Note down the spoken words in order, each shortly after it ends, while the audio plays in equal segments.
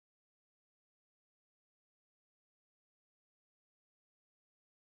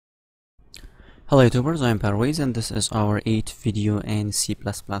Hello YouTubers, I'm Parwiz and this is our 8th video in C++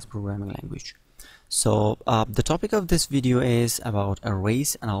 programming language. So the topic of this video is about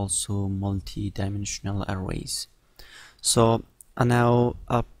arrays and also multi-dimensional arrays. So now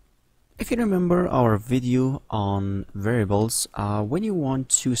if you remember our video on variables, when you want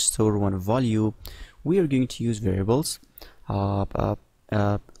to store one value, we are going to use variables.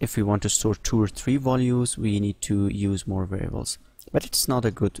 If we want to store 2 or 3 values, we need to use more variables, but it's not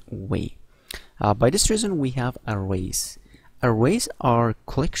a good way. By this reason, we have arrays. Arrays are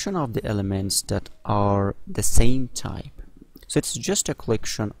collection of the elements that are the same type. So it's just a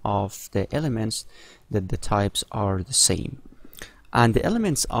collection of the elements that the types are the same. And the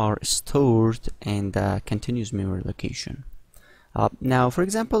elements are stored in the continuous memory location. Now, for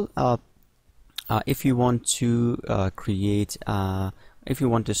example, if you want to if you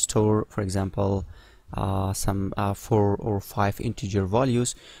want to store, for example, some 4 or 5 integer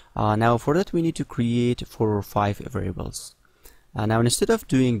values. Now for that we need to create 4 or 5 variables. Now instead of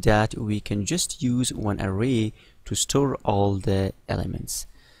doing that, we can just use one array to store all the elements.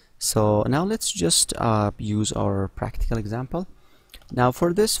 So now let's just use our practical example. Now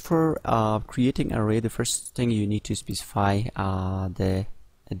for this, for creating array, the first thing you need to specify the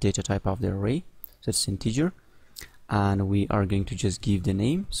data type of the array. So it's integer, and we are going to just give the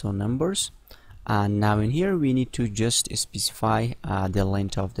name, so numbers. And now in here we need to just specify the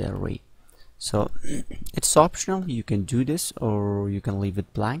length of the array. So it's optional, you can do this or you can leave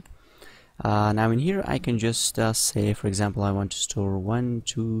it blank. Now in here I can just say, for example, I want to store 1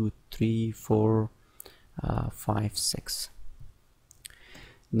 2 3 4 5 6.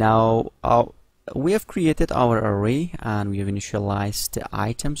 Now we have created our array and we have initialized the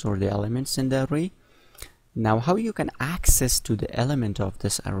items or the elements in the array. Now how you can access to the element of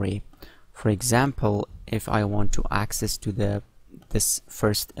this array? For example, if I want to access to this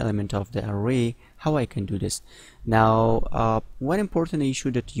first element of the array, how I can do this? Now one important issue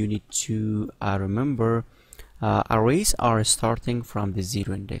that you need to remember, arrays are starting from the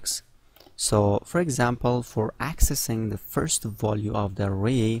 0 index. So for example, for accessing the first value of the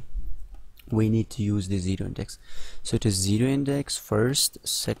array, we need to use the 0 index. So it is 0 index, first,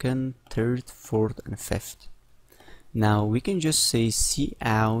 second, third, fourth, and fifth. Now we can just say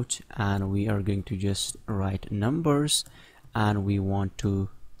cout and we are going to just write numbers and we want to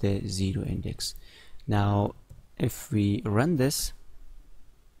the 0 index. Now if we run this,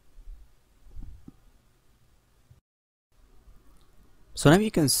 so now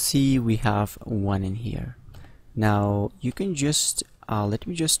you can see we have 1 in here. Now you can just let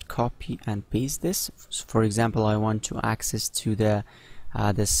me just copy and paste this. For example, I want to access to the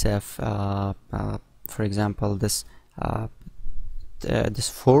for example this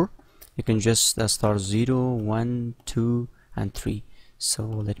 4. You can just start 0 1 2 and 3. So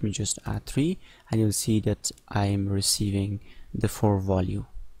let me just add 3 and you'll see that I'm receiving the 4 value.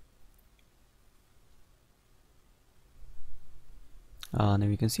 Now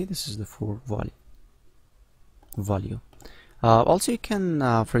you can see this is the 4 value. Also you can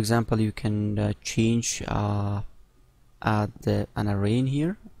for example, you can change an array in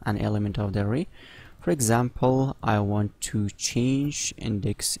here, an element of the array. For example, I want to change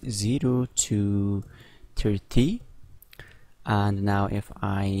index 0 to 30, and now if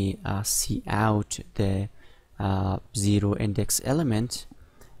I cout the 0 index element,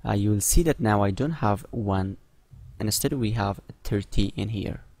 you will see that now I don't have 1, and instead we have 30 in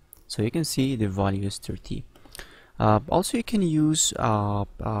here. So you can see the value is 30. Also you can use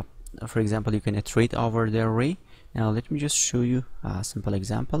for example, you can iterate over the array. Now let me just show you a simple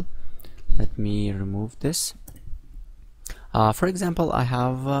example. Let me remove this. For example, I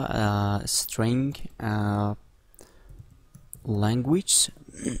have a string language.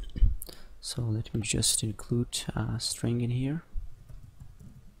 So let me just include a string in here.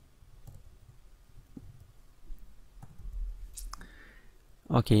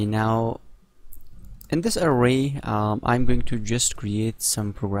 Okay, now in this array, I'm going to just create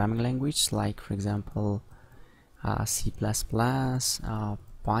some programming language, like for example C++,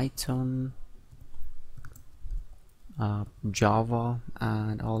 Python, Java,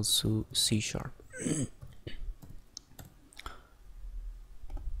 and also C#.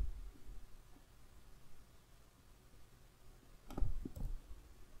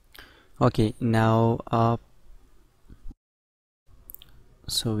 Okay, now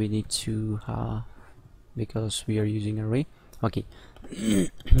so we need to because we are using array. Okay,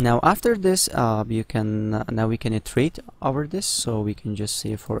 now after this you can now we can iterate over this. So we can just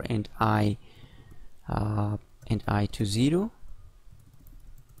say for int I to 0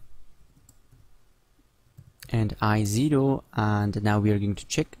 and I 0, and now we are going to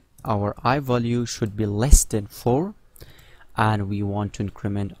check our I value should be less than 4, and we want to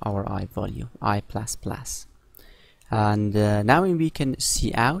increment our I value, I plus plus. And now we can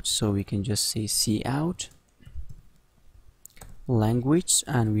see out, so we can just say see out language,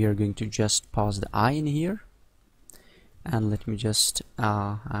 and we are going to just pass the I in here, and let me just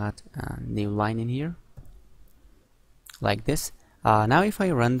add a new line in here like this. Now if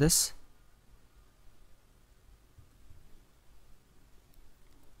I run this,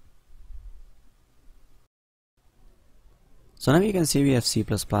 so now you can see we have C++,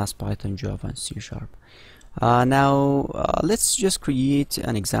 Python, Java, and C#. Now let's just create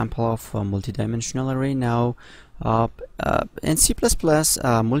an example of a multidimensional array. Now in C++,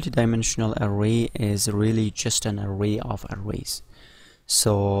 multidimensional array is really just an array of arrays.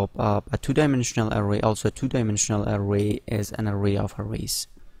 So a two-dimensional array, also a two-dimensional array is an array of arrays.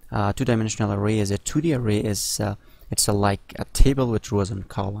 Two-dimensional array is a 2D array, is it's like a table with rows and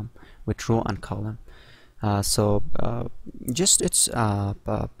column, with row and column. Just it's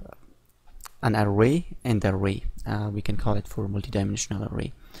an array in the array. We can call it for multidimensional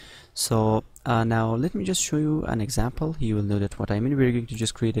array. So now let me just show you an example. You will know that what I mean. We're going to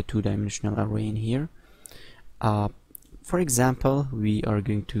just create a two-dimensional array in here. For example, we are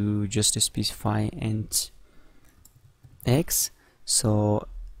going to just specify int x. So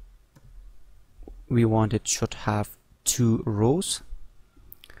we want it should have 2 rows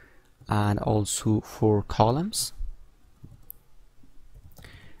and also 4 columns.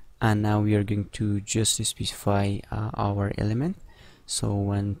 And now we are going to just specify our element. So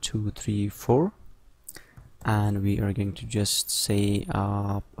 1, 2, 3, 4, and we are going to just say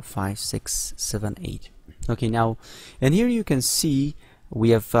 5, 6, 7, 8. Okay, now and here you can see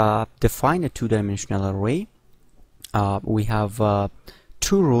we have defined a two-dimensional array. We have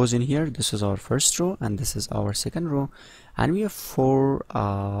 2 rows in here. This is our first row and this is our second row, and we have 4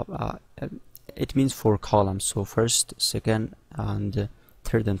 it means 4 columns, so first, second, and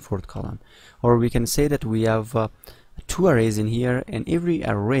third and fourth column. Or we can say that we have 2 arrays in here. In every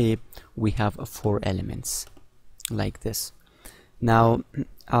array we have 4 elements like this. Now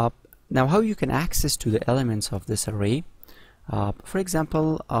now how you can access to the elements of this array. For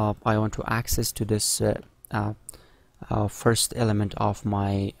example, I want to access to this first element of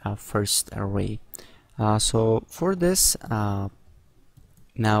my first array. So for this,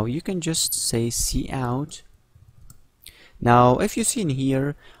 now you can just say cout. Now if you see in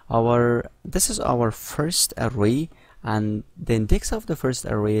here, this is our first array, and the index of the first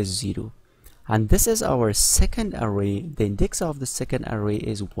array is 0, and this is our second array. The index of the second array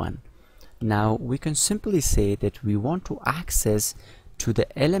is 1. Now we can simply say that we want to access to the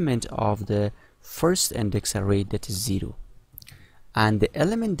element of the first index array, that is 0, and the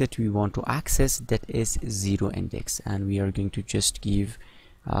element that we want to access, that is 0 index, and we are going to just give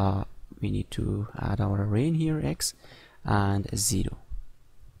we need to add our array in here, x and 0.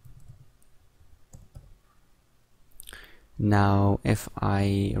 Now if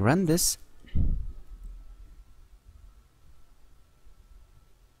I run this,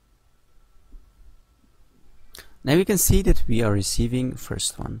 now we can see that we are receiving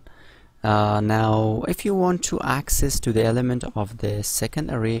first one. Now if you want to access to the element of the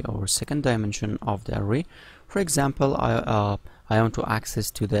second array or second dimension of the array, for example, I want to access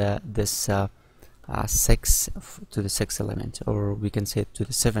to this 6 to the 6 element, or we can say to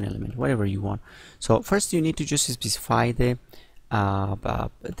the 7 element, whatever you want. So first you need to just specify the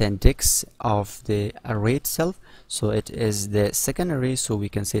index of the array itself. So it is the second array, so we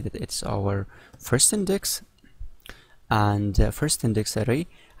can say that it's our first index and first index array,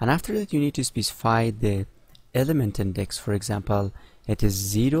 and after that you need to specify the element index. For example, it is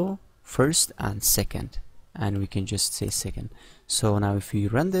 0, first, and second, and we can just say second. So now if we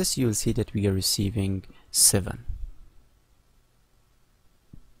run this, you will see that we are receiving 7.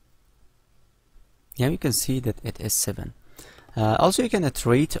 Now you can see that it is 7. Also you can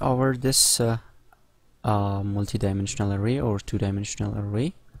iterate over this multi-dimensional array or two-dimensional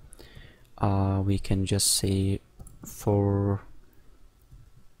array. We can just say for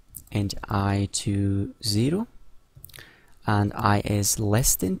int I to 0 and I is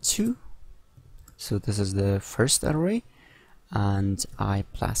less than 2, so this is the first array, and I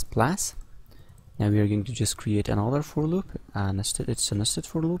plus plus. Now we are going to just create another for loop, and it's a nested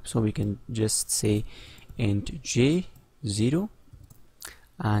for loop, so we can just say int j 0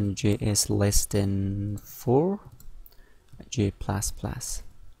 and j is less than 4, j plus plus.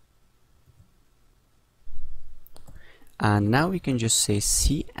 And now we can just say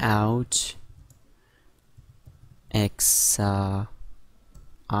cout x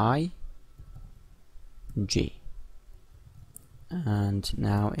I j, And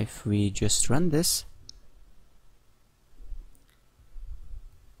now if we just run this,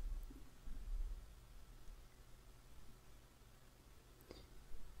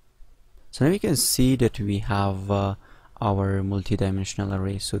 so now we can see that we have our multi-dimensional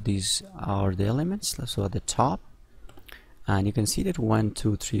array. So these are the elements, so at the top, and you can see that 1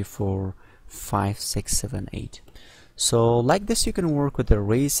 2 3 4 5 6 7 8. So like this you can work with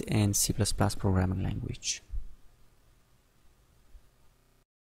arrays in C++ programming language.